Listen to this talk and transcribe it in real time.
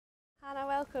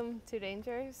welcome to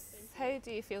Rangers. How do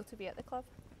you feel to be at the club?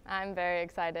 I'm very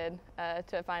excited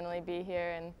to finally be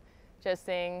here, and just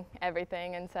seeing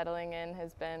everything and settling in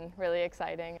has been really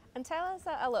exciting. And tell us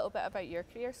a little bit about your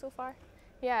career so far.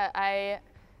 Yeah, I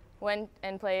went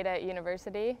and played at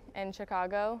university in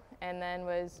Chicago and then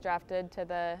was drafted to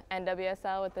the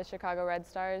NWSL with the Chicago Red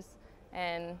Stars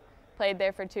and played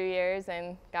there for 2 years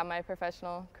and got my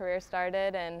professional career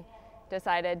started, and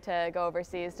decided to go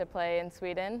overseas to play in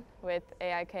Sweden with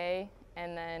AIK,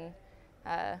 and then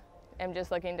am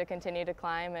just looking to continue to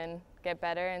climb and get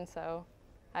better, and so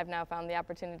I've now found the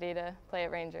opportunity to play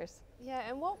at Rangers. Yeah,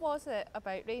 and what was it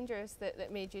about Rangers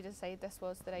that made you decide this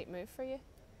was the right move for you?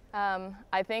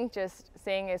 I think just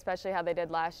seeing especially how they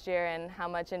did last year and how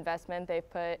much investment they've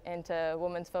put into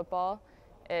women's football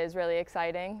is really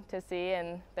exciting to see,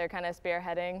 and they're kind of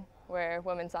spearheading where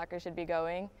women's soccer should be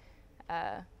going.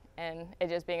 And it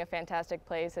just being a fantastic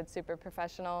place, it's super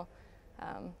professional,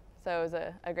 so it was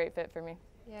a great fit for me.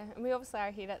 Yeah, and we obviously are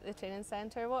here at the training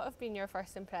centre. What have been your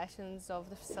first impressions of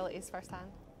the facilities firsthand?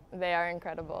 They are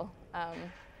incredible.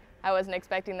 I wasn't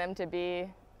expecting them to be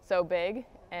so big,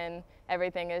 and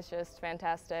everything is just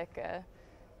fantastic.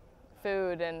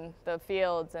 Food and the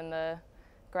fields and the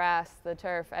grass, the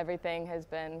turf, everything has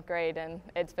been great, and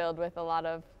it's filled with a lot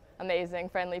of amazing,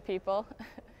 friendly people.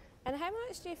 And how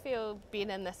much do you feel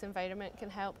being in this environment can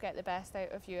help get the best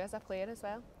out of you as a player as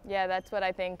well? Yeah, that's what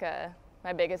I think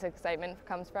my biggest excitement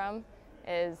comes from,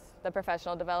 is the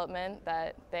professional development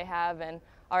that they have, and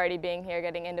already being here,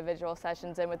 getting individual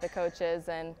sessions in with the coaches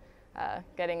and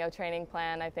getting a training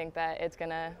plan. I think that it's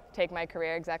going to take my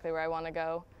career exactly where I want to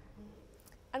go.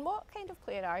 And what kind of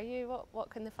player are you? What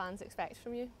can the fans expect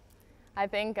from you? I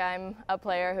think I'm a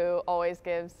player who always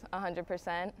gives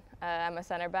 100%. I'm a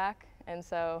center back, and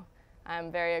so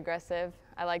I'm very aggressive.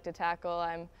 I like to tackle.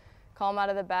 I'm calm out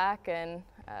of the back, and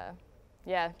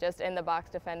yeah, just in the box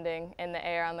defending, in the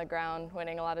air, on the ground,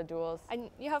 winning a lot of duels. And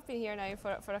you have been here now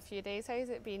for a few days. How's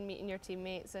it been meeting your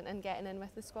teammates and getting in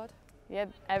with the squad? Yeah,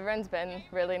 everyone's been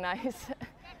really nice,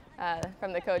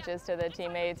 from the coaches to the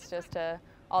teammates, just to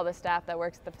all the staff that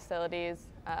works at the facilities.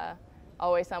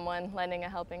 Always someone lending a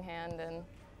helping hand, and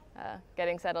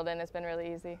getting settled in has been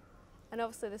really easy. And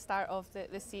obviously the start of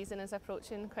the season is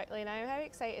approaching quickly now. How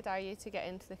excited are you to get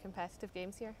into the competitive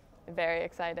games here? Very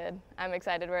excited. I'm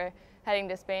excited. We're heading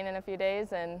to Spain in a few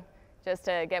days, and just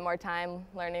to get more time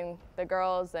learning the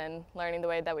girls and learning the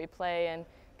way that we play and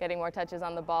getting more touches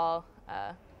on the ball.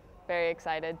 Very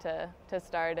excited to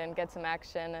start and get some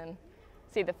action and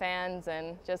see the fans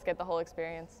and just get the whole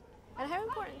experience. And how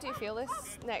important do you feel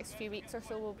this next few weeks or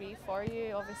so will be for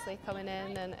you, obviously coming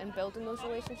in and building those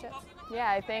relationships?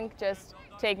 Yeah, I think just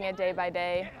taking it day by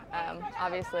day.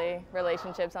 Obviously,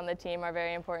 relationships on the team are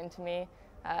very important to me.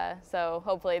 So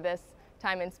hopefully this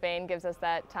time in Spain gives us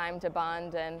that time to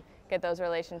bond and get those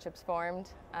relationships formed.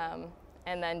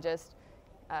 And then just,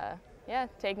 yeah,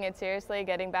 taking it seriously,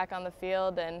 getting back on the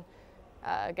field, and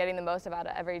getting the most out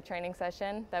of every training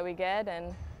session that we get,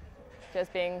 and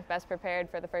just being best prepared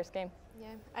for the first game.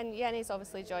 Yeah, and Jenny's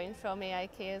obviously joined from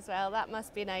AIK as well. That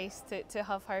must be nice to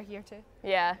have her here too.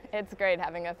 Yeah, it's great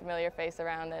having a familiar face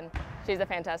around, and she's a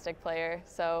fantastic player,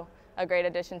 so a great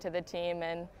addition to the team,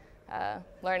 and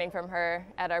learning from her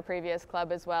at our previous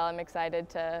club as well. I'm excited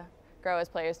to grow as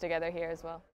players together here as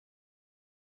well.